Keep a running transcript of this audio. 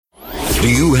Do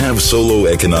you have solo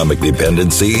economic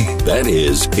dependency? That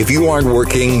is, if you aren't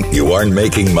working, you aren't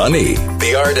making money.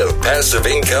 The Art of Passive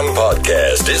Income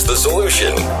podcast is the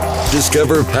solution.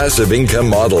 Discover passive income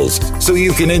models so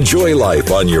you can enjoy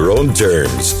life on your own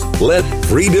terms. Let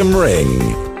freedom ring.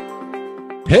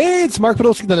 Hey, it's Mark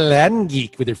Podolsky, the Land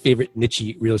Geek, with your favorite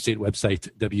niche real estate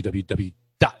website,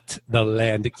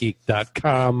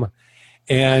 www.thelandgeek.com.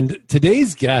 And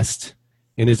today's guest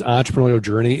in his entrepreneurial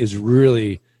journey is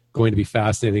really going to be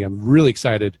fascinating. I'm really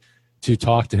excited to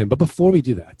talk to him. But before we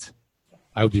do that,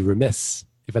 I would be remiss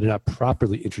if I did not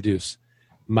properly introduce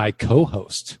my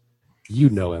co-host. You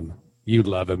know him. You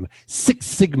love him. Six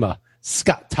Sigma,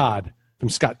 Scott Todd from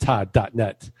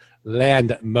scotttodd.net,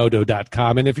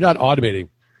 landmodo.com. And if you're not automating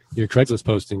your Craigslist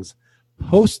postings,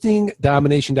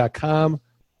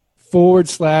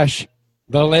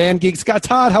 postingdomination.com/The Land Geek. Scott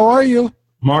Todd, how are you?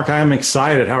 Mark, I am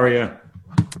excited. How are you?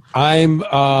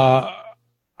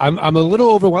 I'm a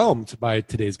little overwhelmed by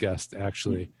today's guest,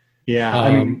 actually. Yeah,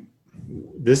 I mean,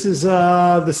 this is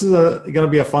going to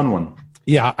be a fun one.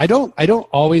 Yeah, I don't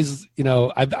always,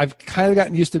 I've kind of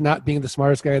gotten used to not being the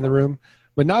smartest guy in the room,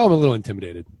 but now I'm a little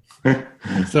intimidated.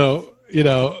 So,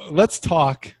 let's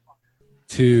talk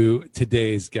to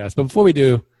today's guest. But before we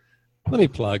do, let me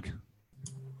plug.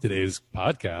 Today's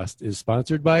podcast is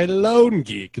sponsored by Loan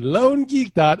Geek,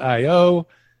 loangeek.io.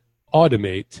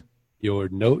 Automate your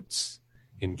notes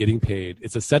in getting paid.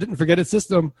 It's a set it and forget it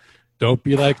system. Don't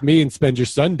be like me and spend your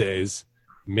Sundays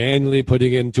manually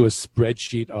putting into a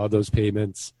spreadsheet all those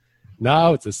payments.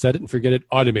 Now it's a set it and forget it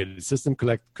automated system.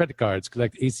 Collect credit cards,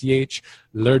 collect ACH.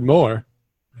 Learn more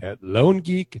at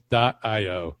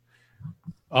loangeek.io.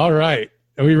 All right.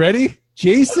 Are we ready?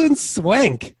 Jason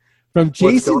Swank from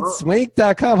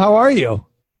jasonswank.com. How are you?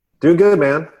 Doing good,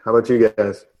 man. How about you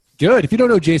guys? Good. If you don't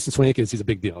know who Jason Swank is, he's a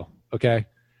big deal. Okay.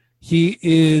 He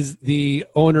is the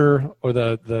owner or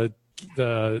the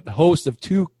host of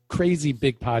two crazy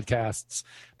big podcasts,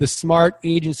 the Smart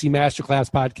Agency Masterclass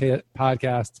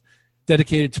podcast,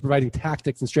 dedicated to providing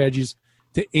tactics and strategies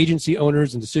to agency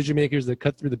owners and decision makers that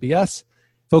cut through the BS,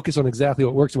 focus on exactly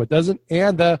what works and what doesn't,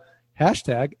 and the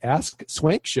hashtag Ask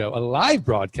Swank Show, a live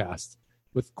broadcast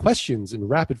with questions and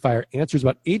rapid fire answers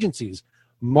about agencies,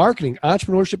 marketing,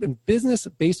 entrepreneurship, and business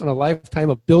based on a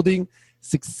lifetime of building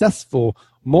successful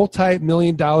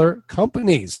multi-million-dollar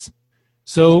companies.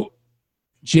 So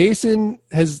Jason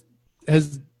has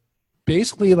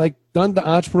basically done the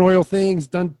entrepreneurial things.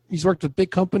 He's worked with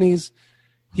big companies.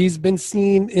 He's been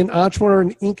seen in Entrepreneur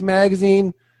and Inc.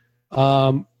 magazine.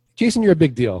 Jason, you're a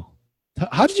big deal.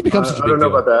 How did you become such a big deal? I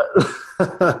don't know about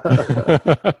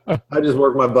that. I just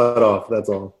work my butt off. That's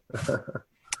all.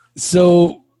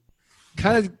 So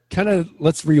kind of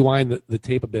let's rewind the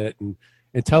tape a bit and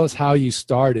tell us how you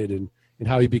started and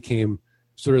how you became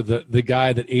sort of the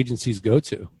guy that agencies go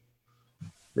to.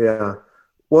 Yeah.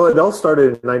 Well, it all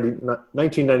started in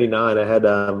 1999. I had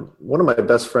one of my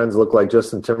best friends look like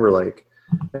Justin Timberlake.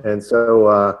 And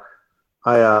so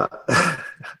I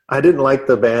didn't like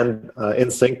the band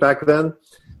NSYNC back then.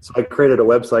 So I created a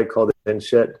website called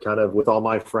InShit, kind of with all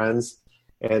my friends,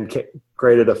 and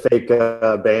created a fake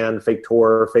band, fake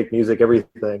tour, fake music,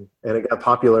 everything. And it got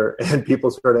popular, and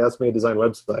people started asking me to design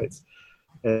websites.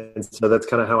 And so that's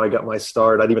kind of how I got my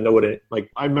start. I didn't even know what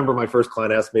I remember my first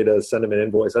client asked me to send him an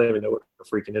invoice. I didn't even know what a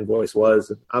freaking invoice was.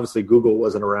 And obviously Google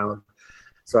wasn't around,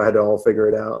 so I had to all figure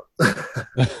it out.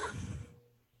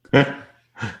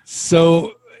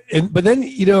 So, but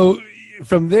then,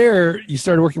 from there you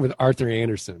started working with Arthur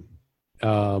Andersen.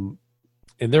 And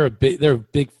they're a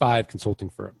big five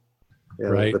consulting firm. Yeah,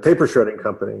 right? The paper shredding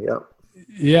company. Yeah.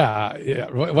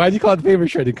 Yeah. Why do you call it the paper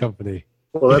shredding company?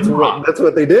 Well, that's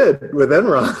what they did with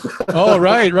Enron. Oh,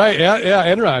 right.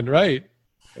 Yeah, Enron, right.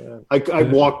 Yeah. I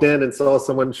walked in and saw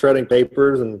someone shredding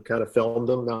papers and kind of filmed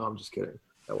them. No, I'm just kidding.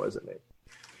 That wasn't me.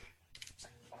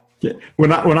 Yeah.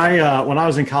 When I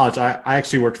was in college, I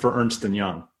actually worked for Ernst &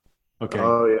 Young. Okay.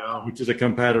 Oh, yeah. Which is a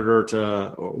competitor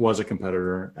was a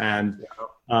competitor. And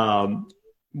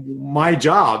my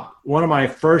job, one of my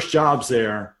first jobs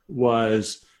there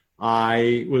was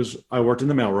I worked in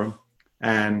the mailroom,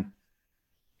 and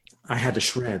I had to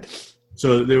shred.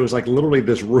 So there was literally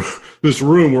this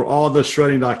room where all the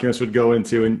shredding documents would go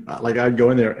into, and I'd go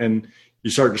in there and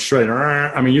you start to shred.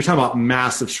 I mean, you're talking about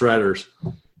massive shredders.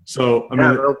 So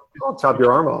they'll chop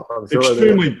your arm off. I'm sure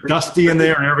extremely dusty in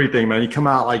there and everything, man. You come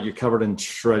out like you're covered in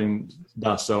shredding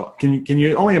dust. So can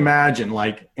you only imagine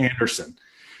Andersen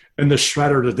and the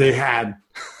shredder that they had?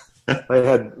 They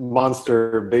had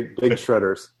monster big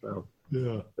shredders. So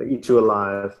yeah, they eat you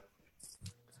alive.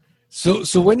 So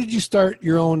when did you start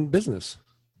your own business?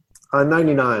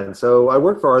 99. So I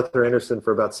worked for Arthur Andersen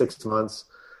for about 6 months.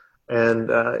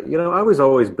 And, I was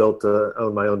always built to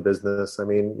own my own business. I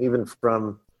mean, even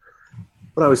from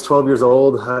when I was 12 years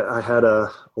old, I had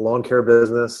a lawn care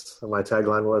business. My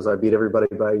tagline was, I beat everybody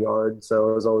by a yard.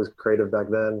 So I was always creative back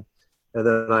then. And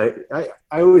then I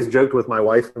always joked with my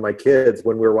wife and my kids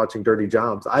when we were watching Dirty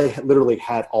Jobs. I literally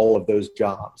had all of those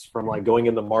jobs, from like going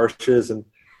in the marshes and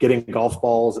getting golf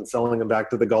balls and selling them back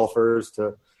to the golfers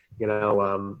to,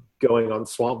 going on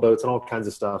swamp boats and all kinds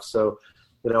of stuff. So,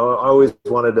 I always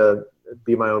wanted to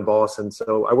be my own boss. And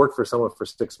so I worked for someone for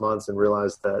 6 months and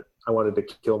realized that I wanted to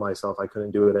kill myself. I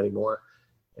couldn't do it anymore.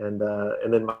 And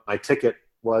then my ticket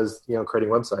was, creating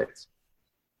websites.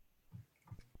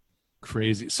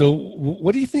 Crazy. So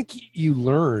what do you think you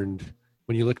learned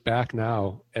when you look back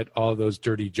now at all those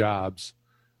dirty jobs?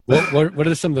 What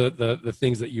are some of the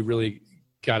things that you really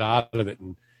got out of it?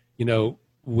 And,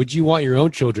 would you want your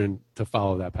own children to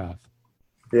follow that path?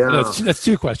 Yeah. That's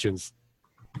two questions.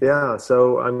 Yeah.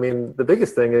 So, I mean, the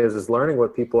biggest thing is learning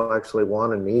what people actually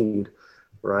want and need,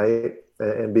 right?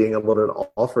 And being able to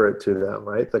offer it to them,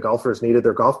 right? The golfers needed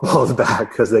their golf balls back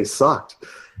because they sucked.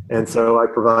 And so I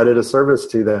provided a service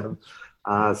to them.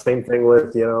 Same thing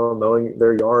with, mowing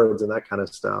their yards and that kind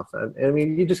of stuff. And I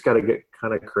mean, you just got to get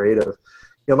kind of creative.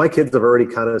 My kids have already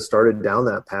kind of started down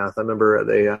that path. I remember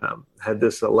they had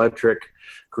this electric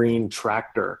green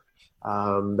tractor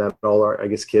that all our,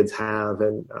 kids have.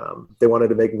 And they wanted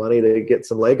to make money to get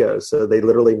some Legos. So they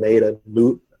literally made a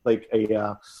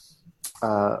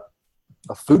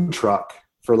food truck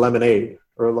for lemonade,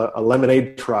 or a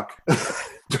lemonade truck.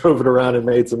 Drove it around and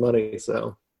made some money.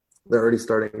 So they're already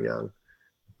starting young.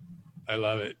 I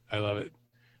love it.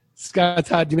 Scott,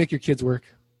 Todd, do you make your kids work?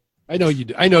 I know you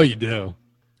do. I know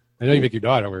you make your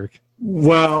daughter work.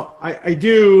 Well, I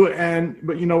do.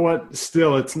 But you know what?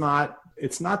 Still, it's not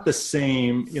the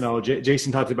same.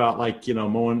 Jason talked about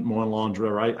mowing lawns,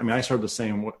 right? I mean, I started the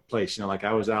same place,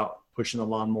 I was out pushing the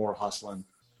lawnmower, hustling.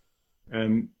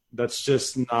 And that's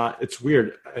just not, it's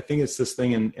weird. I think it's this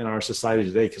thing in our society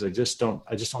today, because I just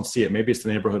don't see it. Maybe it's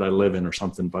the neighborhood I live in or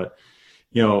something, but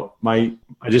I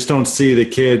just don't see the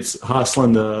kids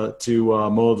hustling to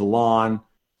mow the lawn.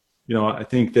 I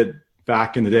think that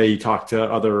back in the day, you talk to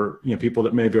other, people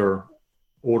that maybe are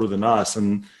older than us,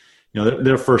 and,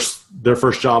 their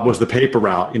first job was the paper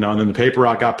route, and then the paper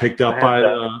route got picked up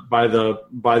by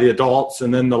the adults,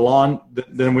 and then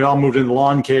then we all moved into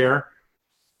lawn care.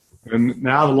 And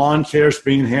now the lawn care is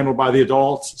being handled by the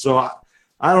adults. So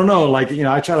I don't know, I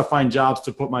try to find jobs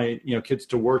to put my, kids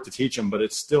to work to teach them, but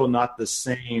it's still not the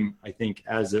same, I think,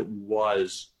 as it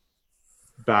was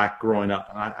back growing up.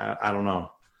 I don't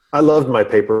know. I loved my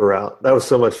paper route. That was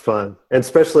so much fun. And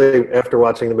especially after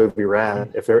watching the movie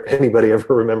Rad, if anybody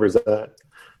ever remembers that.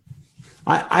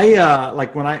 When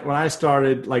I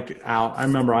started out, I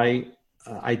remember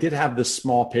I did have this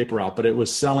small paper route, but it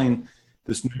was selling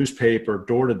this newspaper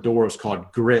door to door. It's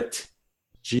called Grit,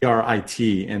 Grit,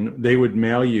 and they would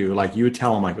mail you, you would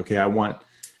tell them okay, I want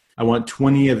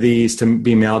 20 of these to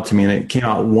be mailed to me, and it came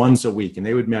out once a week, and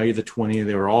they would mail you the 20.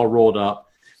 They were all rolled up,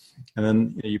 and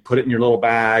then you put it in your little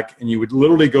bag, and you would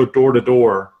literally go door to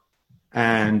door,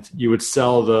 and you would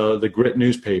sell the Grit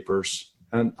newspapers,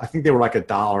 and I think they were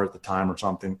 $1 at the time or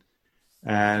something,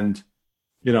 and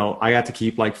I got to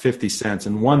keep 50 cents.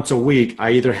 And once a week, I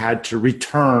either had to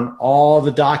return all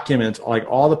the documents,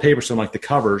 all the papers, and the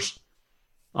covers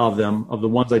of them, of the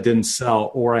ones I didn't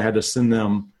sell, or I had to send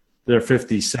them their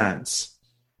 50 cents.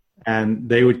 And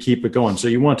they would keep it going. So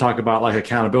you want to talk about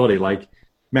accountability.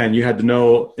 Man, you had to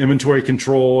know inventory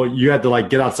control. You had to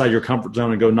get outside your comfort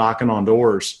zone and go knocking on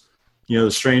doors, the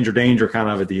stranger danger kind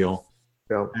of a deal.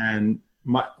 Yeah. And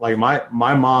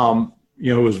my mom,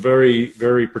 was very,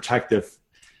 very protective.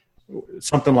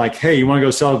 Something like, hey, you want to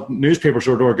go sell newspapers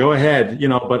door to door? Go ahead,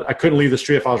 but I couldn't leave the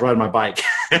street if I was riding my bike.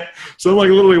 So I'm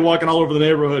literally walking all over the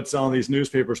neighborhood selling these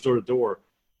newspapers door to door.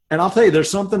 And I'll tell you,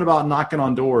 there's something about knocking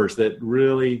on doors that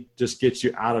really just gets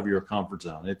you out of your comfort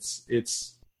zone.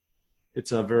 It's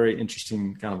a very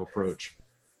interesting kind of approach.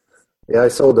 Yeah, I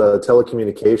sold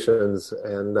telecommunications,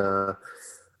 and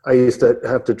I used to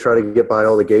have to try to get by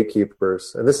all the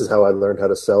gatekeepers. And this is how I learned how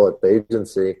to sell at the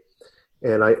agency.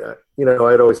 And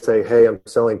I'd always say, hey, I'm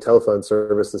selling telephone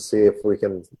service to see if we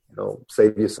can,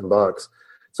 save you some bucks.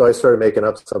 So I started making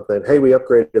up something. Hey, we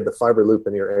upgraded the fiber loop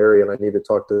in your area, and I need to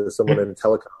talk to someone in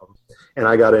telecom. And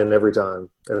I got in every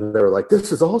time. And they were like,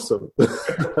 this is awesome.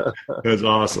 That's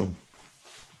awesome.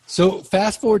 So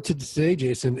fast forward to today,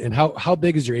 Jason, and how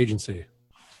big is your agency?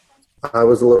 I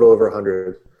was a little over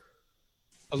 100.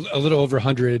 A little over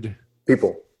 100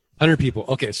 people. 100 people.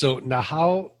 Okay, so now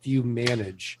how do you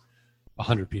manage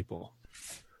 100 people?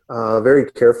 Very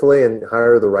carefully and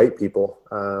hire the right people.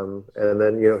 And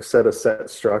then, set a set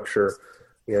structure,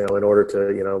 in order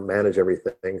to, manage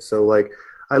everything. So like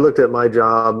I looked at my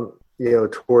job,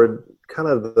 toward kind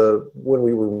of when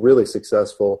we were really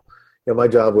successful, my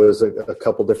job was a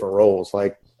couple different roles.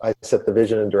 Like I set the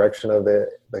vision and direction of the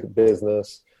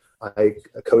business. I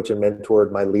coach and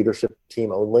mentored my leadership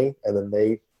team only, and then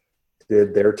they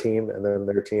did their team and then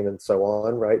their team and so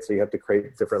on, right? So you have to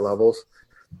create different levels,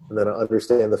 and then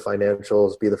understand the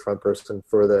financials, be the front person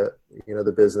for the,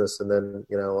 the business, and then,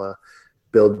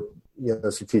 build,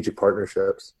 strategic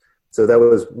partnerships. So that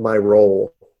was my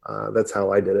role. That's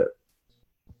how I did it.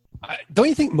 Don't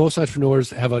you think most entrepreneurs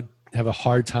have a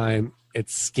hard time at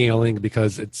scaling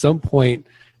because at some point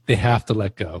they have to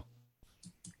let go?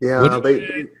 Yeah,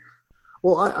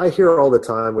 well, I hear all the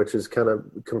time, which is kind of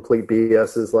complete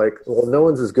BS, is like, well, no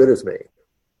one's as good as me.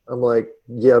 I'm like,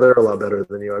 yeah, they're a lot better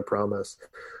than you, I promise.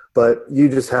 But you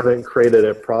just haven't created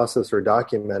a process or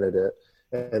documented it.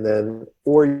 And then,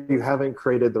 or you haven't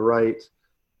created the right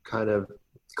kind of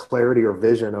clarity or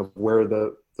vision of where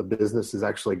the business is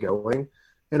actually going.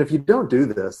 And if you don't do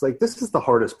this, like this is the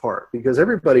hardest part, because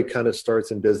everybody kind of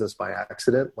starts in business by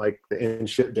accident, like the in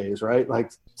shit days, right?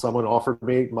 Like someone offered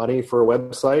me money for a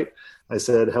website. I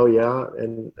said, hell yeah.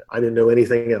 And I didn't know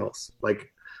anything else.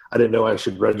 Like I didn't know I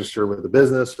should register with the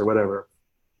business or whatever.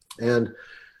 And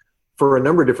for a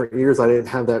number of different years, I didn't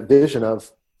have that vision of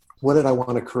what did I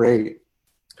want to create?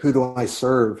 Who do I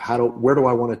serve? Where do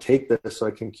I want to take this so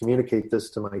I can communicate this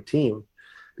to my team?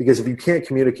 Because if you can't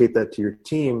communicate that to your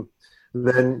team,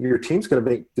 then your team's going to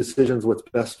make decisions what's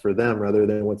best for them rather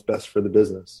than what's best for the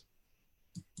business.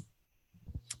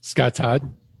 Scott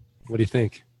Todd, what do you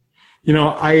think?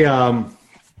 I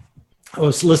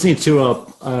was listening to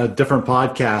a different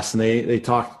podcast, and they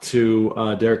talked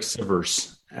to Derek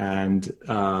Sivers, and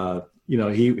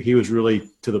he was really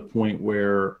to the point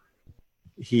where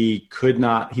he did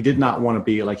not want to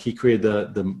be like, he created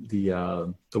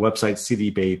the website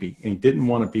CD Baby, and he didn't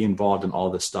want to be involved in all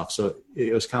this stuff. So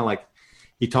it was kind of like,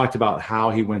 he talked about how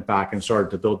he went back and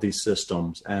started to build these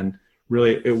systems, and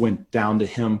really it went down to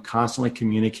him constantly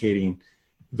communicating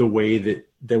the way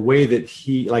that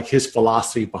he, like his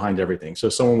philosophy behind everything. So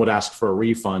someone would ask for a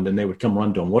refund and they would come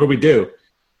run to him. What do we do?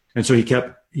 And so he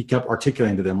kept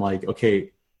articulating to them like,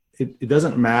 okay, it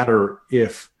doesn't matter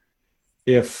if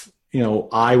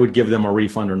I would give them a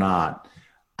refund or not.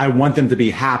 I want them to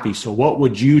be happy. So what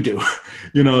would you do?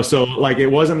 So like, it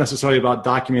wasn't necessarily about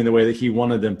documenting the way that he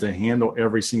wanted them to handle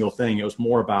every single thing. It was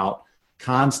more about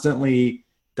constantly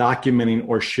documenting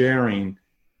or sharing,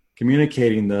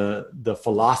 communicating the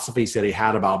philosophies that he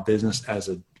had about business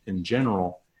in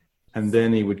general. And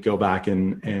then he would go back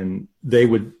and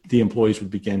the employees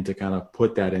would begin to kind of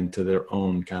put that into their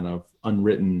own kind of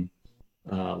unwritten,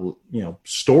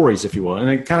 stories, if you will.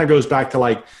 And it kind of goes back to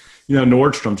like,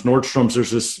 Nordstrom's,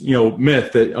 there's this,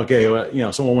 myth that,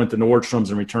 okay, someone went to Nordstrom's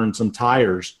and returned some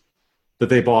tires that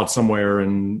they bought somewhere.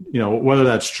 And, whether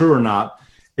that's true or not,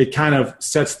 it kind of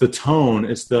sets the tone.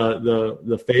 It's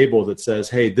the fable that says,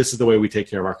 hey, this is the way we take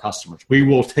care of our customers. We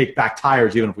will take back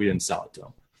tires even if we didn't sell it to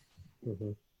them.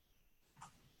 Mm-hmm.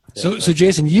 So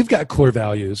Jason, you've got core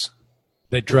values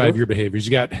that drive your behaviors.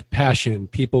 You got passion.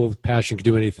 People with passion can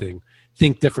do anything.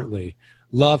 Think differently.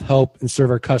 Love, help, and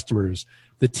serve our customers.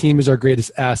 The team is our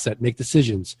greatest asset. Make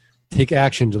decisions. Take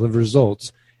action. Deliver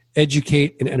results.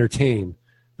 Educate and entertain.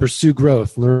 Pursue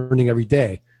growth. Learning every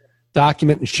day.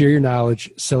 Document and share your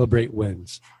knowledge. Celebrate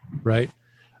wins. Right?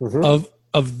 Mm-hmm.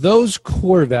 Of those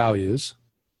core values,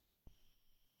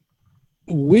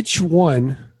 which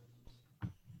one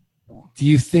do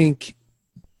you think,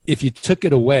 if you took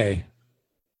it away,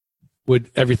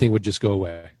 everything would just go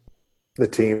away? The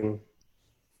team.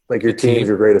 Like your team is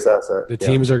your greatest asset. The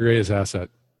team is our greatest asset.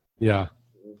 Yeah.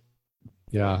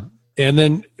 Yeah. And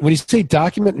then when you say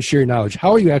document and share your knowledge,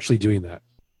 how are you actually doing that?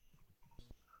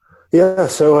 Yeah.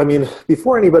 So, I mean,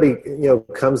 before anybody,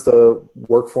 comes to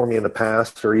work for me in the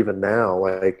past or even now,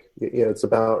 like, it's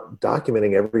about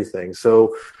documenting everything.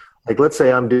 So like, let's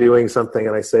say I'm doing something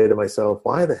and I say to myself,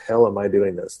 why the hell am I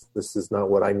doing this? This is not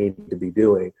what I need to be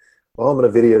doing. Well, I'm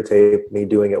going to videotape me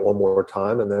doing it one more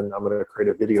time, and then I'm going to create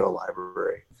a video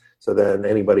library. So then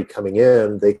anybody coming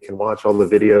in, they can watch all the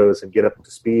videos and get up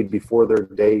to speed before their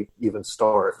day even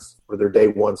starts, or their day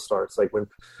one starts. Like when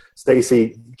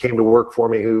Stacy came to work for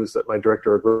me, who's my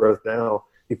director of growth now,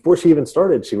 before she even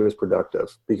started, she was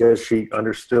productive because she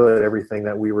understood everything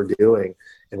that we were doing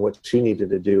and what she needed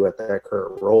to do at that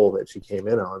current role that she came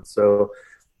in on. So,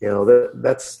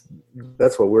 that's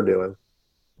what we're doing.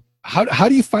 How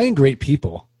do you find great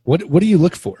people? What do you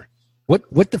look for?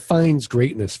 What defines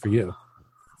greatness for you?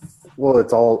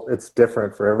 well, it's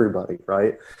different for everybody,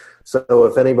 right? So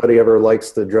if anybody ever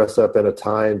likes to dress up in a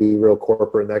tie and be real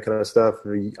corporate and that kind of stuff,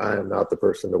 I am not the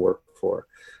person to work for.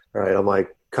 All right. I'm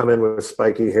like, come in with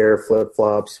spiky hair, flip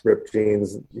flops, ripped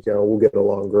jeans, we'll get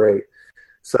along great.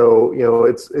 So,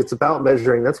 it's about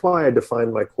measuring. That's why I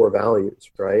defined my core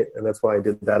values, right? And that's why I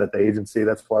did that at the agency.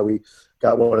 That's why we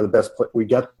got we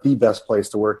got the best place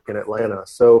to work in Atlanta.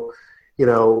 So,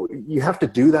 you have to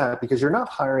do that because you're not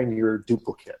hiring your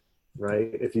duplicate, right?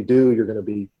 If you do, you're going to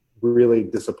be really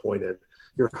disappointed.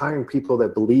 You're hiring people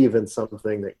that believe in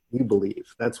something that you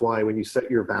believe. That's why when you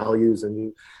set your values and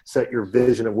you set your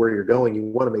vision of where you're going, you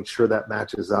want to make sure that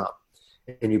matches up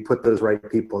and you put those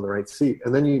right people in the right seat.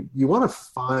 And then you want to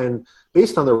find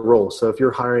based on their role. So if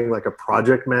you're hiring like a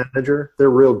project manager,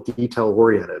 they're real detail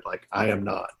oriented, like I am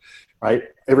not, right?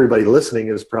 Everybody listening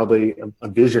is probably a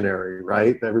visionary,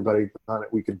 right? Everybody,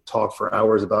 we could talk for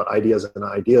hours about ideas,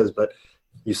 but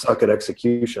you suck at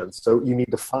execution. So you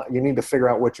need to figure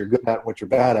out what you're good at, what you're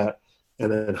bad at,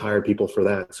 and then hire people for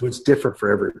that. So it's different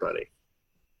for everybody.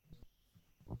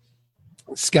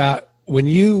 Scott, when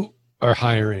you are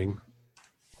hiring,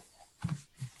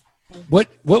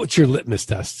 what's your litmus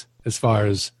test as far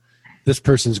as this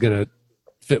person's going to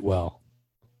fit well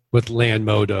with Land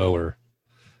Modo or?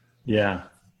 Yeah.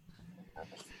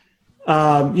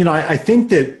 I think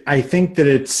that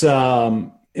it's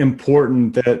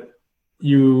important that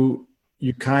you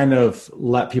kind of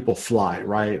let people fly,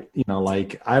 right?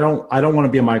 Like I don't want to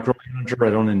be a micromanager. I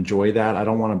don't enjoy that. I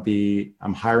don't want to be,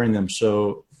 I'm hiring them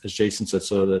so, as Jason said,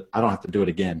 so that I don't have to do it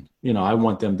again. I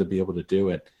want them to be able to do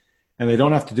it. And they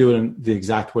don't have to do it in the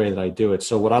exact way that I do it.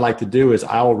 So what I like to do is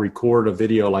I'll record a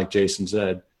video like Jason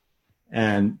said,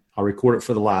 and I'll record it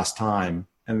for the last time,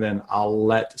 and then I'll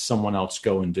let someone else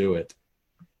go and do it.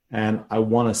 And I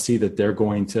want to see that they're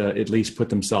going to at least put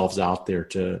themselves out there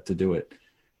to do it.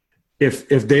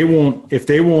 If they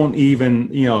won't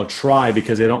even, try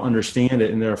because they don't understand it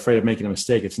and they're afraid of making a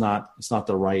mistake, it's not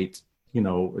the right,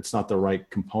 it's not the right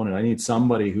component. I need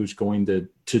somebody who's going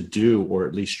to do, or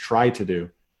at least try to do,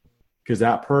 because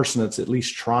that person that's at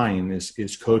least trying is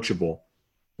coachable.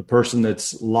 The person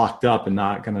that's locked up and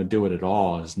not going to do it at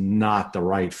all is not the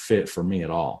right fit for me at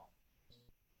all.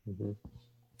 Mm-hmm.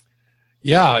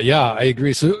 Yeah, I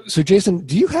agree. So Jason,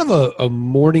 do you have a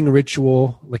morning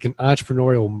ritual, like an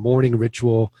entrepreneurial morning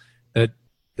ritual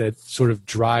that sort of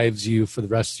drives you for the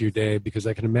rest of your day? Because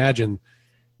I can imagine,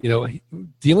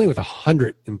 dealing with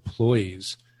 100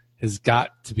 employees has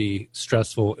got to be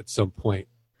stressful at some point.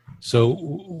 So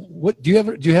what do you have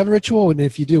a ritual? And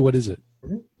if you do, what is it?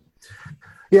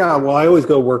 Yeah, well, I always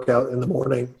go work out in the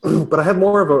morning, but I have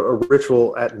more of a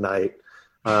ritual at night.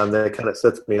 That kind of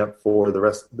sets me up for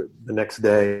the next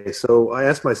day. So I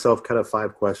ask myself kind of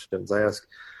 5 questions. I ask,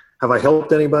 have I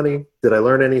helped anybody? Did I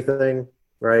learn anything?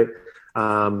 Right?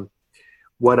 Am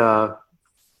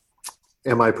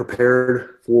I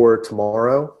prepared for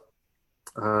tomorrow?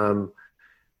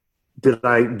 Did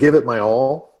I give it my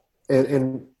all?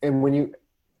 And when you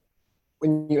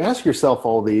ask yourself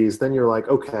all these, then you're like,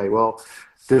 okay, well,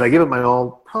 did I give it my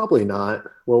all? Probably not.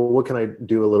 Well, what can I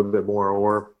do a little bit more?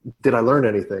 Or did I learn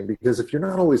anything? Because if you're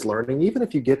not always learning, even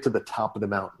if you get to the top of the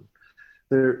mountain,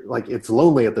 it's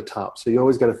lonely at the top. So you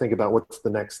always got to think about what's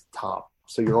the next top.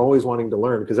 So you're always wanting to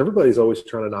learn because everybody's always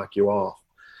trying to knock you off.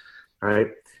 All right.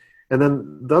 And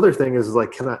then the other thing is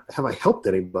like, have I helped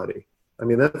anybody? I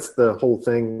mean, that's the whole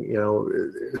thing,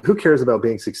 who cares about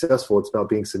being successful? It's about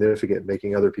being significant,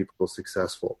 making other people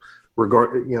successful,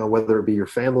 whether it be your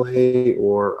family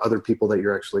or other people that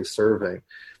you're actually serving.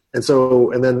 And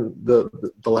then the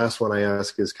last one I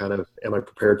ask is kind of, am I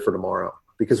prepared for tomorrow?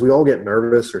 Because we all get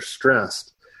nervous or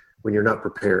stressed when you're not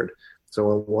prepared. So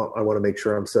I want to make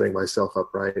sure I'm setting myself up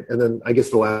right. And then I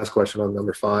guess the last question on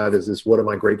number 5 is what am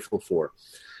I grateful for?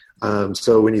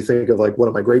 So when you think of like, what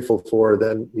am I grateful for,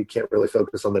 then you can't really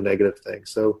focus on the negative things.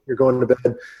 So you're going to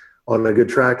bed on a good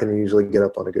track and you usually get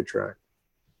up on a good track.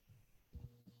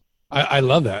 I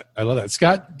love that.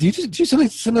 Scott, do you do something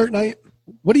similar at night?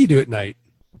 What do you do at night?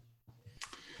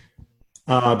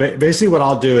 Basically what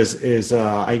I'll do is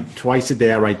I twice a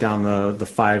day, I write down the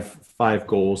five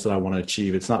goals that I want to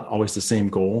achieve. It's not always the same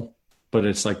goal, but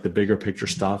it's like the bigger picture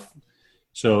stuff.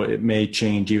 So it may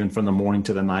change even from the morning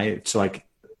to the night. It's like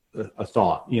a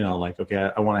thought, like,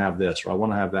 okay, I want to have this, or I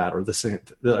want to have that, or this,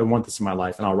 I want this in my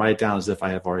life. And I'll write it down as if I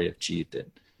have already achieved it.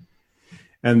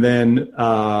 And then,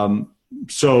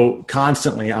 so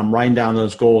constantly I'm writing down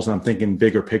those goals and I'm thinking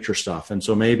bigger picture stuff. And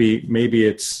so maybe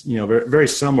it's, very, very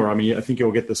similar. I mean, I think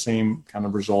you'll get the same kind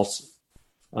of results.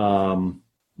 I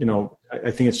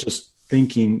think it's just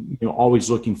thinking, always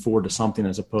looking forward to something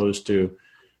as opposed to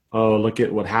oh, look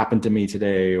at what happened to me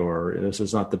today, or this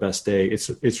is not the best day.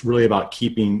 It's really about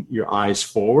keeping your eyes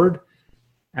forward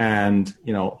and,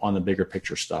 on the bigger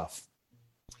picture stuff.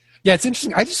 Yeah, it's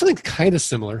interesting. I just think kind of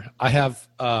similar. I have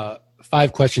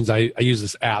 5 questions. I use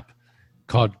this app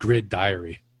called Grid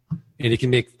Diary, and you can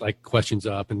make like questions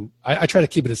up, and I try to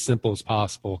keep it as simple as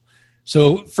possible.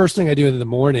 So first thing I do in the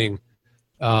morning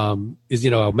is,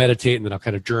 I'll meditate, and then I'll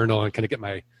kind of journal and kind of get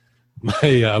my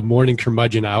morning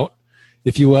curmudgeon out,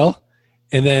 if you will,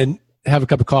 and then have a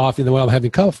cup of coffee. And then while I'm having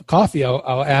coffee,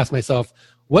 I'll ask myself,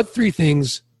 what 3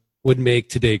 things would make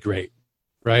today great,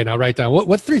 right? And I'll write down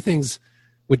what 3 things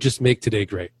would just make today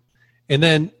great. And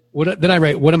then I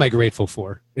write, what am I grateful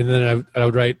for? And then I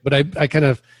would write, but I kind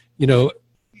of,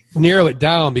 narrow it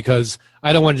down, because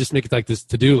I don't want to just make it like this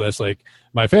to-do list, like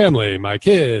my family, my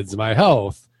kids, my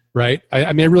health, right? I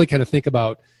really kind of think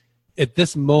about at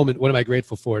this moment, what am I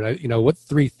grateful for? And what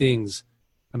 3 things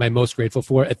am I most grateful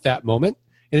for at that moment?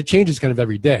 And it changes kind of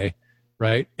every day,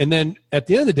 right? And then at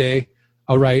the end of the day,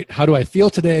 I'll write, how do I feel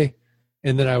today?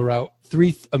 And then I'll write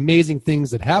 3 amazing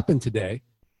things that happened today.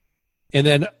 And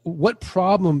then what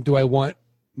problem do I want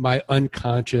my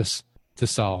unconscious to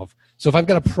solve? So if I've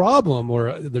got a problem,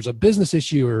 or there's a business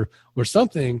issue or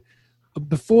something,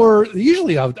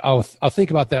 usually I'll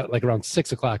think about that like around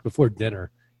 6 o'clock before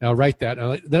dinner. And I'll write that.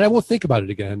 And then I won't think about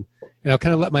it again. And I'll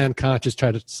kind of let my unconscious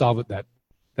try to solve it that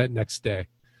next day.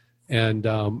 And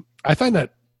I find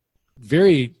that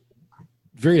very,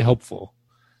 very helpful.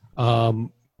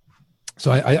 So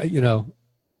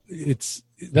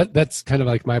that's kind of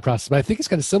like my process. But I think it's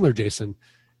kind of similar, Jason,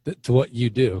 to what you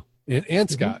do. And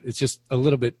Scott, mm-hmm. It's just a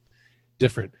little bit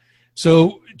different.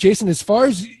 So Jason, as far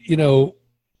as,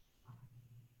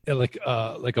 like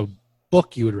a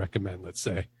book you would recommend, let's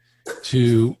say,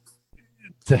 to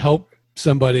help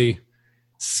somebody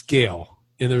scale,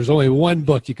 and there's only one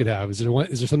book you could have, is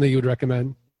there something you would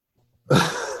recommend?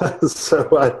 So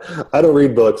I don't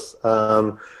read books.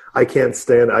 I can't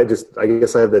stand, I guess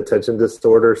I have the attention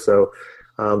disorder. So,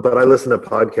 but I listen to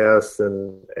podcasts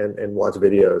and watch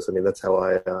videos. I mean, that's how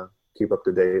I keep up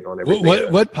to date on everything.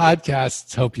 What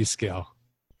podcasts help you scale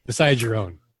besides your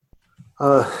own?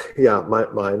 Yeah,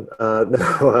 mine.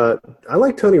 No, I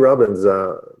like Tony Robbins'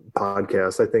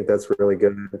 podcast. I think that's really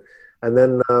good. And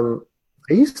then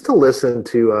I used to listen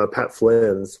to Pat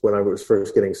Flynn's when I was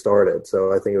first getting started.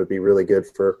 So I think it would be really good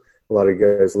for a lot of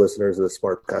you guys, listeners of the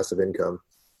Smart Passive Income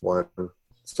one.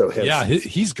 So yeah,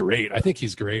 he's great. I think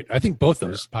he's great. I think both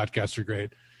those podcasts are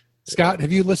great. Scott,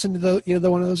 have you listened to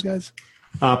either one of those guys?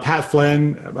 Pat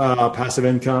Flynn, Passive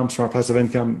Income, Smart Passive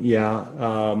Income. Yeah.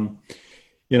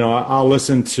 I'll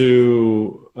listen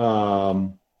to,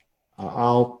 I'll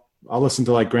listen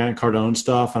to like Grant Cardone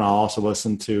stuff, and I'll also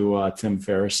listen to Tim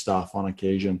Ferriss stuff on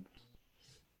occasion.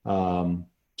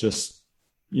 Just,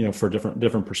 for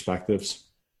different perspectives.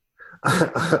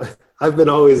 I've been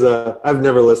always, I've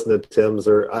never listened to Tim's,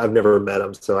 or I've never met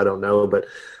him, so I don't know, but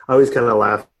I always kind of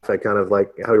laugh at kind of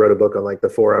like how he wrote a book on like the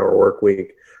 4-hour work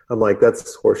week. I'm like,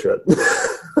 that's horseshit.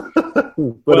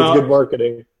 But it's good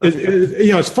marketing.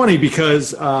 It's funny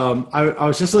because I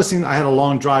was just listening. I had a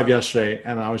long drive yesterday,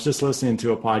 and I was just listening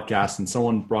to a podcast, and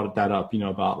someone brought that up,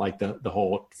 about like the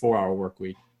whole 4-hour work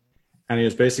week. And he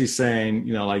was basically saying,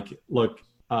 look,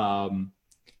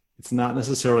 it's not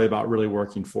necessarily about really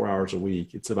working 4 hours a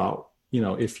week. It's about,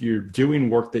 if you're doing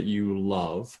work that you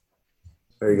love,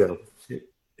 there you go.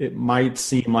 It might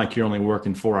seem like you're only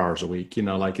working 4 hours a week,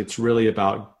 like it's really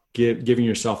about giving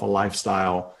yourself a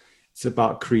lifestyle. It's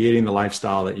about creating the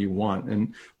lifestyle that you want.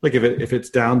 And like, if it's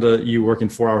down to you working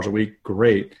 4 hours a week,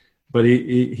 great. But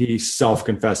he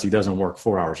self-confessed he doesn't work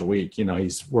 4 hours a week.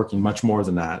 He's working much more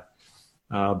than that.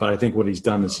 But I think what he's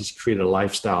done is he's created a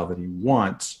lifestyle that he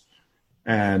wants.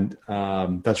 And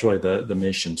that's really the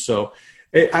mission. So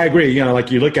I agree.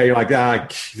 Like you look at it, you're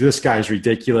like, this guy's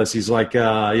ridiculous. He's like,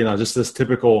 just this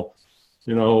typical,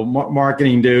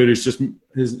 marketing dude who's just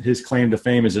his claim to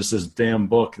fame is just this damn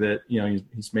book that,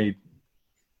 he's made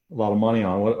a lot of money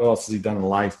on. What else has he done in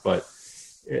life? But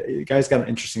the guy's got an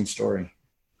interesting story.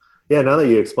 Yeah. Now that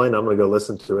you explained, I'm going to go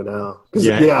listen to it now.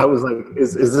 Yeah. I was like,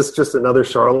 is this just another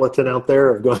charlatan out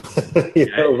there of going,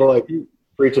 like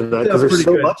preaching that? Because there's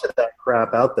so much of that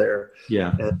crap out there.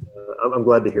 Yeah. And I'm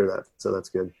glad to hear that. So that's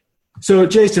good. So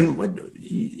Jason,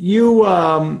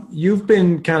 you've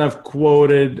been kind of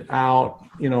quoted out,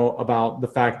 about the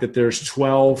fact that there's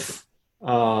 12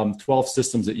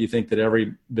 systems that you think that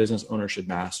every business owner should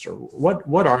master.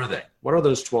 What are they? What are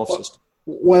those 12 systems?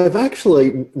 Well, I've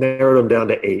actually narrowed them down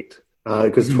to 8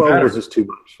 because 12 was just too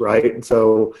much, right?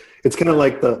 So it's kind of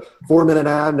like the 4-minute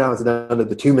ad. Now it's down to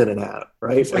the 2-minute ad,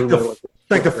 right? It's like the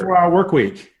 4-hour work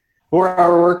week.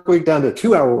 4-hour work week down to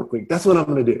 2-hour work week. That's what I'm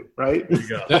going to do, right? There you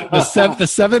go. The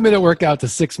 7-minute workout to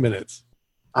 6 minutes.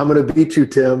 I'm going to beat you,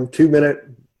 Tim. 2-minute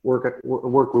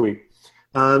work week.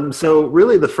 So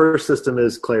really the first system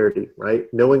is clarity, right?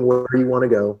 Knowing where you want to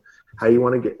go, how you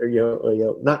want to get,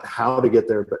 not how to get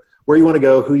there, but where you want to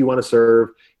go, who you want to serve,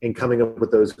 and coming up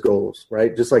with those goals,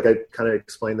 right? Just like I kind of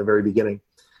explained in the very beginning.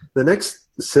 The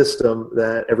next system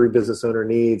that every business owner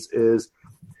needs is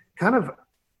kind of,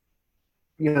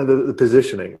 the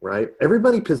positioning, right?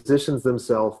 Everybody positions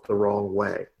themselves the wrong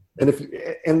way.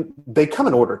 And they come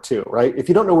in order too, right? If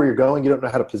you don't know where you're going, you don't know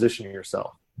how to position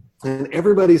yourself. And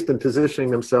everybody's been positioning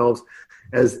themselves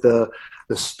as the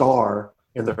star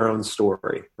in their own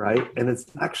story, right? And it's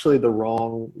actually the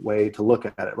wrong way to look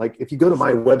at it. Like if you go to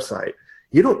my website,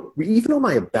 even on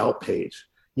my about page,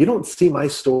 you don't see my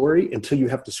story until you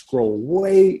have to scroll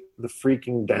way the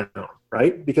freaking down,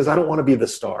 right? Because I don't want to be the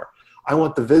star. I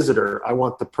want the visitor. I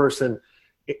want the person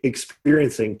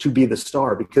experiencing to be the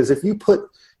star. Because if you put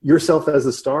yourself as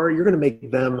the star, you're going to make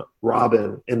them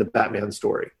Robin in the Batman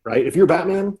story, right? If you're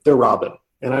Batman, they're Robin.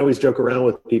 And I always joke around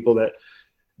with people that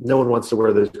no one wants to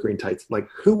wear those green tights. Like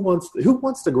who wants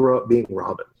to grow up being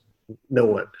Robin? No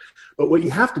one. But what you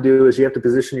have to do is you have to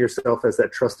position yourself as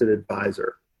that trusted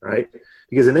advisor, right?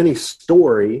 Because in any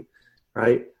story,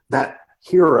 right, that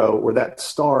hero or that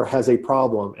star has a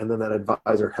problem, and then that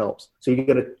advisor helps. So you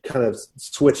got to kind of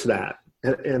switch that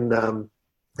and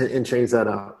change that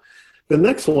up. The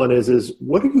next one is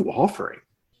what are you offering,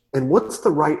 and what's the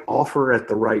right offer at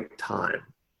the right time,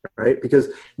 right? Because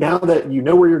now that you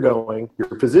know where you're going,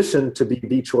 you're positioned to be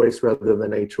the choice rather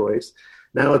than a choice.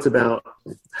 Now it's about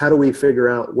how do we figure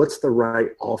out what's the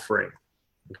right offering,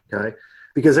 okay?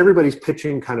 Because everybody's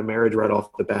pitching kind of marriage right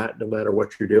off the bat, no matter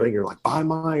what you're doing. You're like, buy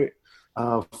my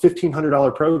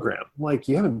 $1,500 program. Like,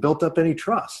 you haven't built up any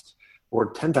trust.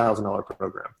 Or $10,000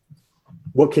 program.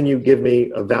 What can you give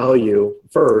me a value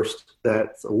first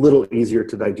that's a little easier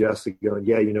to digest and going,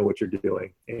 yeah, you know what you're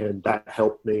doing. And that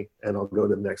helped me, and I'll go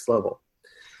to the next level.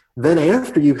 Then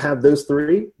after you have those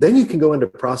three, then you can go into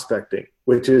prospecting,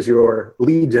 which is your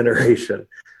lead generation.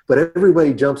 But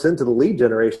everybody jumps into the lead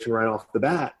generation right off the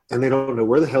bat, and they don't know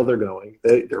where the hell they're going.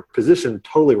 They're positioned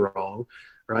totally wrong,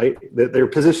 right? They're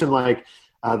positioned like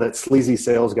that sleazy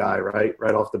sales guy,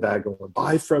 right off the bat going,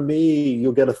 buy from me,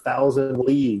 you'll get 1,000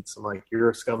 leads. I'm like,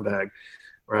 you're a scumbag,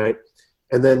 right?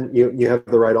 And then you have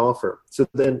the right offer. So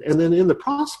then in the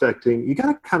prospecting, you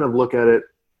got to kind of look at it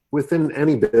within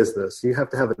any business. You have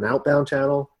to have an outbound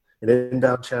channel, an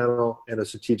inbound channel, and a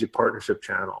strategic partnership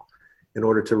channel in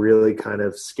order to really kind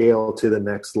of scale to the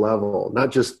next level,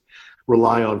 not just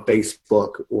rely on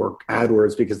Facebook or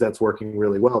AdWords because that's working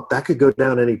really well. That could go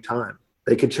down any time.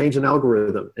 They could change an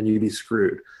algorithm and you'd be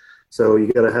screwed. So you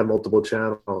got to have multiple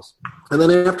channels. And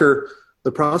then after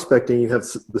the prospecting, you have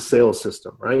the sales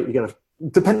system, right? You got to,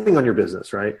 depending on your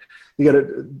business, right? You got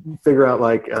to figure out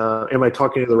like, am I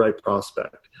talking to the right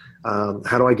prospect?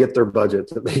 How do I get their budget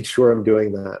to make sure I'm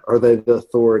doing that? Are they the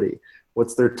authority?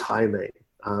 What's their timing?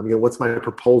 What's my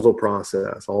proposal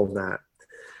process? All of that.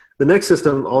 The next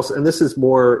system also, and this is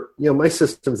more, my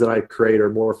systems that I create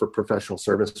are more for professional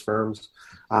service firms.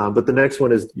 But the next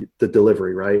one is the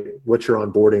delivery, right? What's your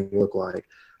onboarding look like?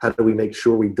 How do we make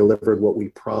sure we delivered what we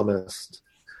promised?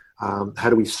 How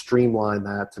do we streamline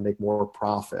that to make more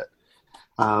profit?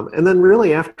 And then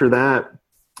really after that,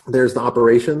 there's the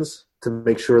operations to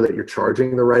make sure that you're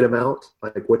charging the right amount.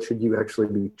 Like what should you actually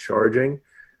be charging?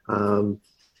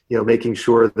 Making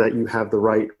sure that you have the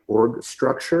right org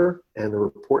structure and the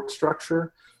report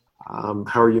structure.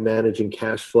 How are you managing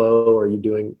cash flow? Are you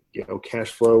doing,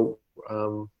 cash flow,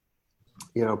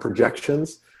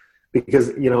 projections?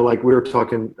 Because, like we were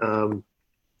talking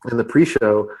in the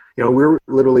pre-show, we're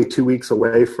literally 2 weeks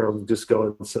away from just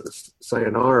going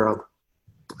sayonara.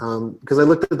 Because I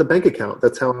looked at the bank account.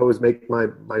 That's how I always make my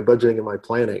budgeting and my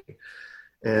planning.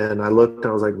 And I looked and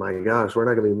I was like, my gosh, we're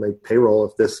not going to make payroll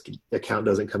if this account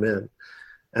doesn't come in.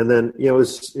 And then,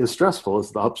 it's stressful. It's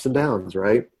the ups and downs,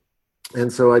 right?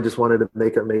 And so I just wanted to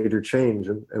make a major change.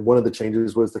 And one of the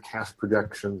changes was the cash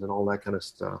projections and all that kind of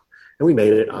stuff. And we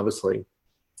made it, obviously.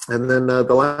 And then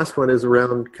the last one is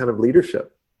around kind of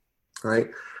leadership, right?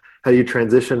 How do you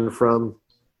transition from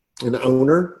an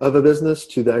owner of a business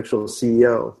to the actual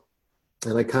CEO?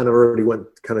 And I kind of already went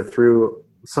kind of through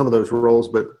some of those roles,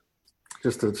 but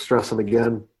just to stress them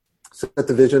again, set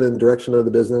the vision and direction of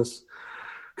the business,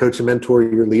 coach and mentor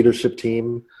your leadership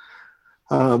team,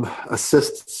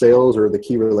 assist sales or the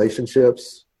key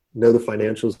relationships, know the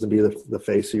financials, and be the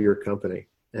face of your company.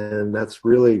 And that's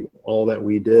really all that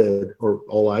we did, or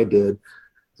all I did,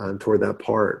 toward that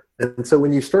part. And so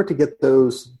when you start to get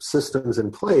those systems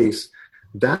in place,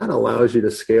 that allows you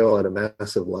to scale at a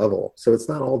massive level. So it's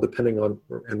not all depending on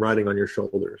and riding on your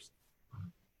shoulders.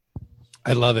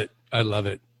 I love it. I love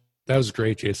it. That was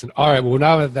great, Jason. All right. Well,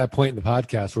 now at that point in the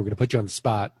podcast, we're going to put you on the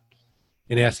spot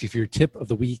and ask you for your tip of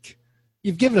the week.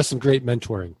 You've given us some great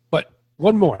mentoring, but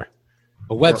one more,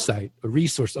 a website, a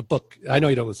resource, a book. I know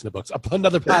you don't listen to books,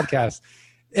 another podcast,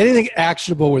 anything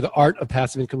actionable where the art of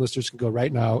passive income listeners can go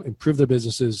right now, improve their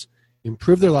businesses,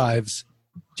 improve their lives.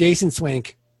 Jason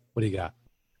Swank, what do you got?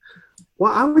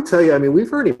 Well, I would tell you, I mean,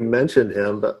 we've already mentioned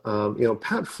him, but,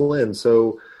 Pat Flynn.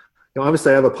 So,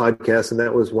 obviously I have a podcast, and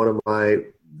that was one of my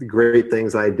great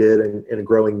things I did in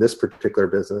growing this particular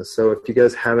business. So if you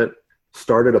guys haven't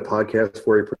started a podcast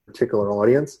for a particular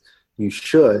audience, you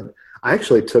should. I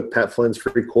actually took Pat Flynn's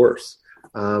free course.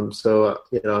 I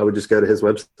would just go to his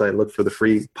website and look for the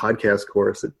free podcast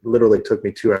course. It literally took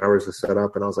me 2 hours to set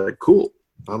up, and I was like, cool,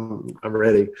 I'm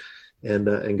ready, and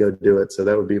go do it. So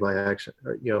that would be my action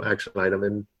item.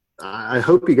 And I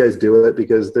hope you guys do it,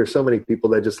 because there's so many people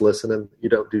that just listen and you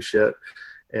don't do shit.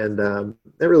 And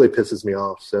that really pisses me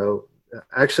off. So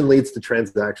action leads to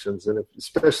transactions, and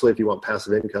especially if you want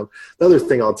passive income. The other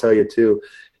thing I'll tell you too,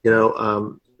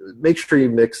 make sure you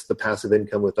mix the passive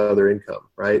income with other income,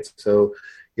 right? So,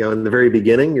 in the very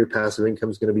beginning, your passive income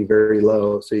is going to be very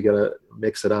low. So you got to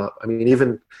mix it up. I mean,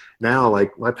 even now,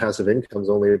 like my passive income is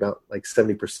only about like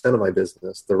 70% of my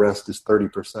business. The rest is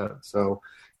 30%. So,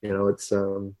 it's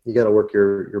you got to work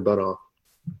your butt off.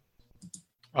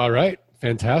 All right.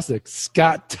 Fantastic.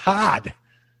 Scott Todd,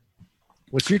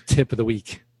 what's your tip of the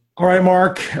week? All right,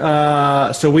 Mark.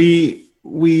 So we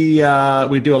do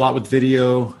a lot with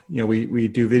video. We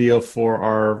do video for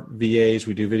our VAs.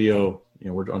 We do video.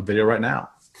 We're on video right now,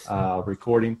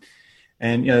 recording,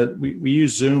 and we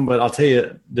use Zoom. But I'll tell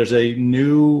you, there's a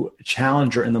new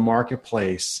challenger in the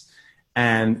marketplace,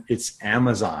 and it's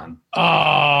Amazon. Oh,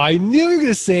 I knew you were going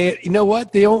to say it. You know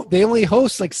what? They only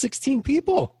host like 16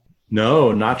 people.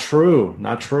 No, not true.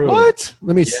 Not true. What?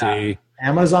 Let me see.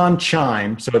 Amazon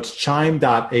Chime. So it's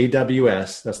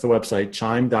chime.aws. That's the website,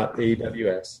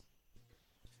 chime.aws.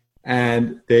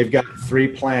 And they've got 3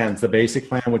 plans. The basic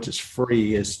plan, which is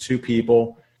free, is 2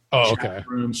 people. Oh, okay. Chat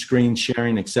room, screen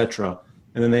sharing, etc.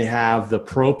 And then they have the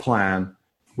pro plan,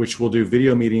 which will do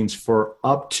video meetings for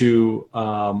up to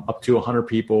 100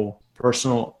 people,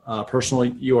 personal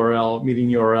URL, meeting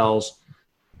URLs,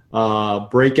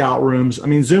 breakout rooms. I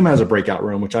mean, Zoom has a breakout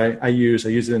room, which I use. I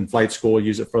use it in flight school,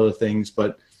 use it for other things,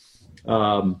 but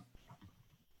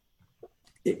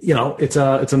it's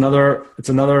another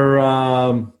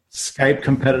Skype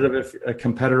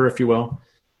competitor, if you will.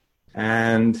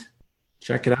 And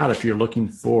check it out if you're looking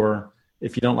for,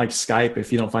 if you don't like Skype,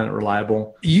 if you don't find it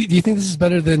reliable. Do you think this is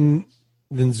better than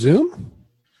Zoom?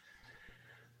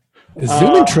 Is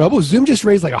Zoom in trouble? Zoom just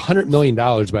raised like $100 million,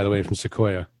 by the way, from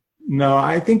Sequoia. No,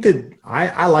 I think that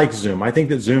I like Zoom. I think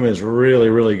that Zoom is really,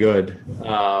 really good.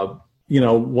 One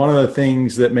of the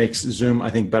things that makes Zoom, I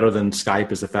think, better than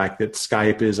Skype is the fact that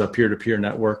Skype is a peer-to-peer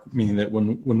network, meaning that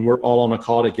when we're all on a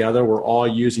call together, we're all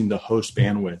using the host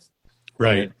bandwidth.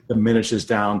 Right. It diminishes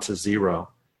down to 0.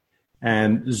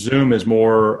 And Zoom is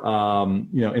more,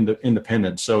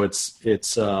 independent. So it's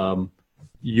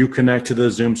you connect to the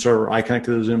Zoom server, I connect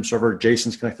to the Zoom server,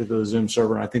 Jason's connected to the Zoom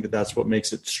server. And I think that that's what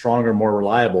makes it stronger, more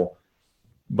reliable.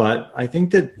 But I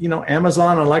think that,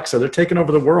 Amazon and Alexa, they're taking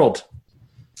over the world.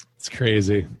 It's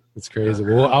crazy. It's crazy.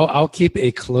 Well, I'll keep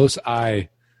a close eye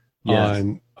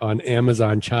on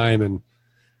Amazon Chime. And,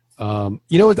 I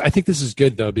think this is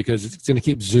good, though, because it's going to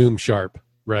keep Zoom sharp,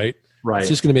 right? Right. It's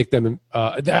just going to make them,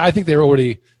 I think they're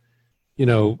already,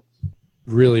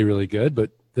 really, really good,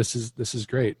 but this is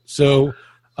great. So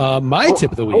my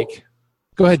tip of the week,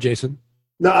 go ahead, Jason.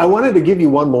 No, I wanted to give you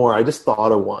one more. I just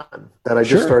thought of one that I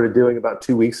just started doing about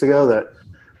 2 weeks ago that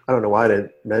I don't know why I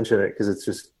didn't mention it, because it's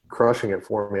just crushing it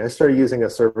for me. I started using a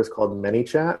service called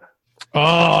ManyChat.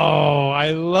 Oh,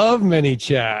 I love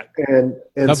ManyChat. And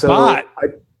a so bot.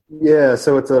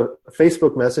 So it's a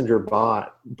Facebook Messenger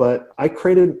bot, but I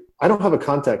don't have a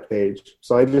contact page.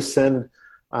 So I just send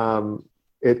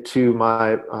it to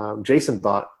my Jason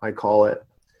bot, I call it.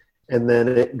 And then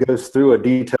it goes through a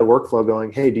detailed workflow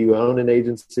going, hey, do you own an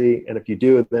agency? And if you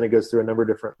do, then it goes through a number of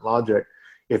different logic.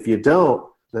 If you don't,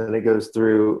 then it goes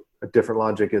through a different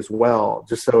logic as well,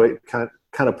 just so it kind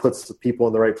of puts the people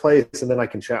in the right place, and then I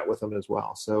can chat with them as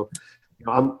well. So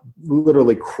I'm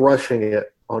literally crushing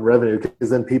it on revenue, because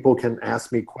then people can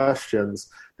ask me questions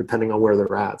depending on where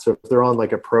they're at. So if they're on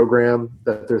like a program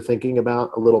that they're thinking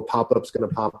about, a little pop-up's going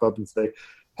to pop up and say,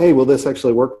 hey, will this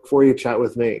actually work for you? Chat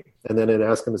with me. And then it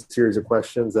asks them a series of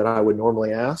questions that I would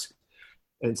normally ask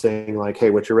and saying like, hey,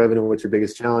 what's your revenue? What's your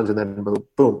biggest challenge? And then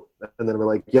boom. And then we're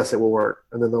like, yes, it will work.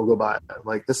 And then they'll go buy it. I'm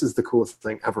like, this is the coolest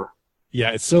thing ever.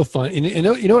 Yeah, it's so fun. And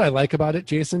you know what I like about it,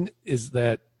 Jason, is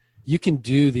that you can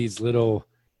do these little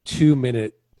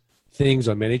 2-minute things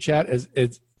on ManyChat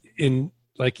as in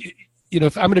like, you know,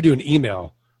 if I'm going to do an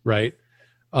email, right?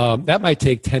 That might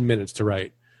take 10 minutes to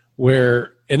write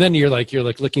and then you're like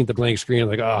looking at the blank screen,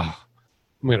 like, oh,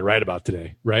 I'm going to write about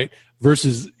today. Right.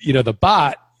 Versus, you know, the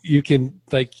bot, you can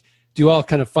like do all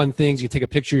kind of fun things. You take a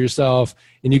picture of yourself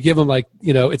and you give them like,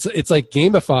 you know, it's like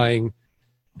gamifying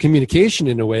communication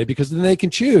in a way, because then they can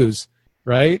choose,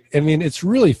 right? I mean, it's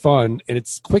really fun and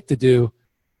it's quick to do.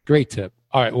 Great tip.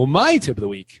 All right. Well, my tip of the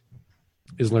week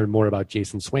is learn more about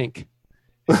Jason Swank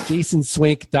at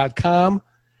jasonswank.com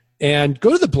and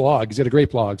go to the blog. He's got a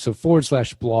great blog. So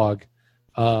 /blog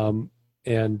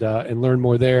and learn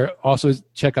more there. Also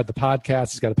check out the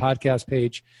podcast. He's got a podcast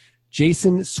page,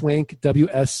 Jason Swank,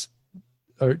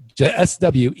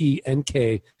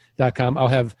 SWENK.com. I'll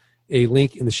have a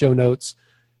link in the show notes.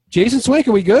 Jason Swank,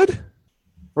 are we good?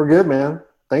 We're good, man.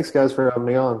 Thanks, guys, for having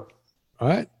me on. All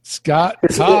right. Scott,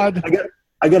 Todd.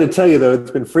 I got to tell you, though, it's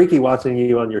been freaky watching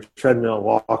you on your treadmill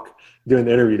walk doing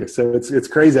the interview. So it's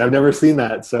crazy. I've never seen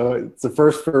that. So it's a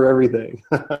first for everything.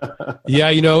 Yeah,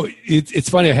 you know, it's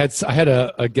funny. I had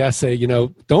a guest say, you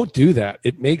know, don't do that.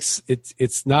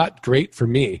 It's not great for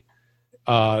me.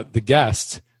 The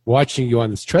guest watching you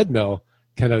on this treadmill,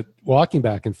 kind of walking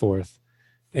back and forth.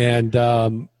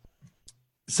 And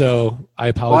so I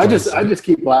apologize. Well, I just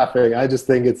keep laughing. I just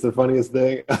think it's the funniest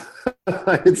thing.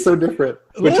 It's so different.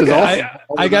 Which is awesome.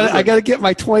 I got to get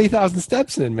my 20,000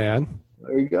 steps in, man.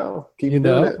 There you go. Keep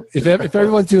doing it. If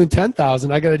everyone's doing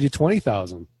 10,000, I got to do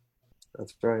 20,000.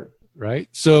 That's right. Right.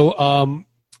 So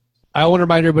I want to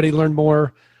remind everybody, learn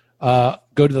more. Go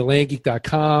to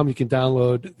thelandgeek.com. You can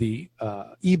download the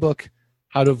ebook,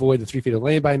 How to Avoid the 3 Fatal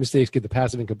Land Buying Mistakes, get the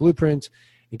Passive Income Blueprint,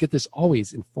 and get this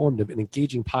always informative and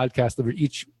engaging podcast delivered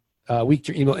each week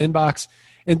to your email inbox.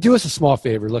 And do us a small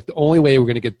favor. Look, the only way we're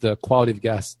going to get the quality of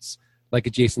guests like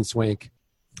a Jason Swank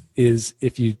is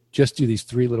if you just do these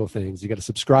 3 little things. You got to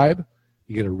subscribe,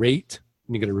 you got to rate,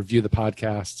 and you got to review the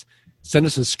podcast. Send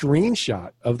us a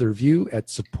screenshot of the review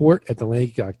at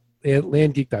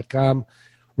support@thelandgeek.com.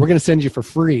 We're going to send you for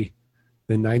free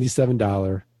the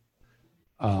 $97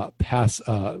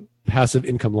 passive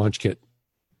income launch kit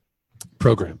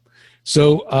program.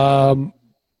 So,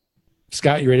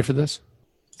 Scott, you ready for this?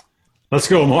 Let's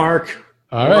go, Mark.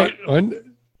 All right.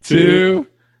 1, 2,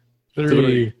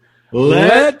 3.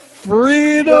 Let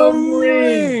freedom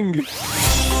ring.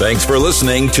 Thanks for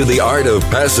listening to the Art of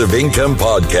Passive Income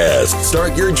podcast.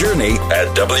 Start your journey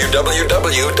at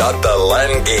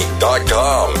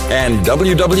www.thelandgeek.com and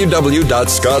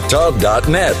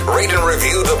www.scotttodd.net. Rate and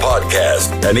review the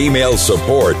podcast and email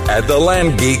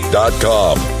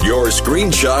support@thelandgeek.com. Your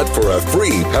screenshot for a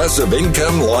free passive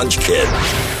income launch kit.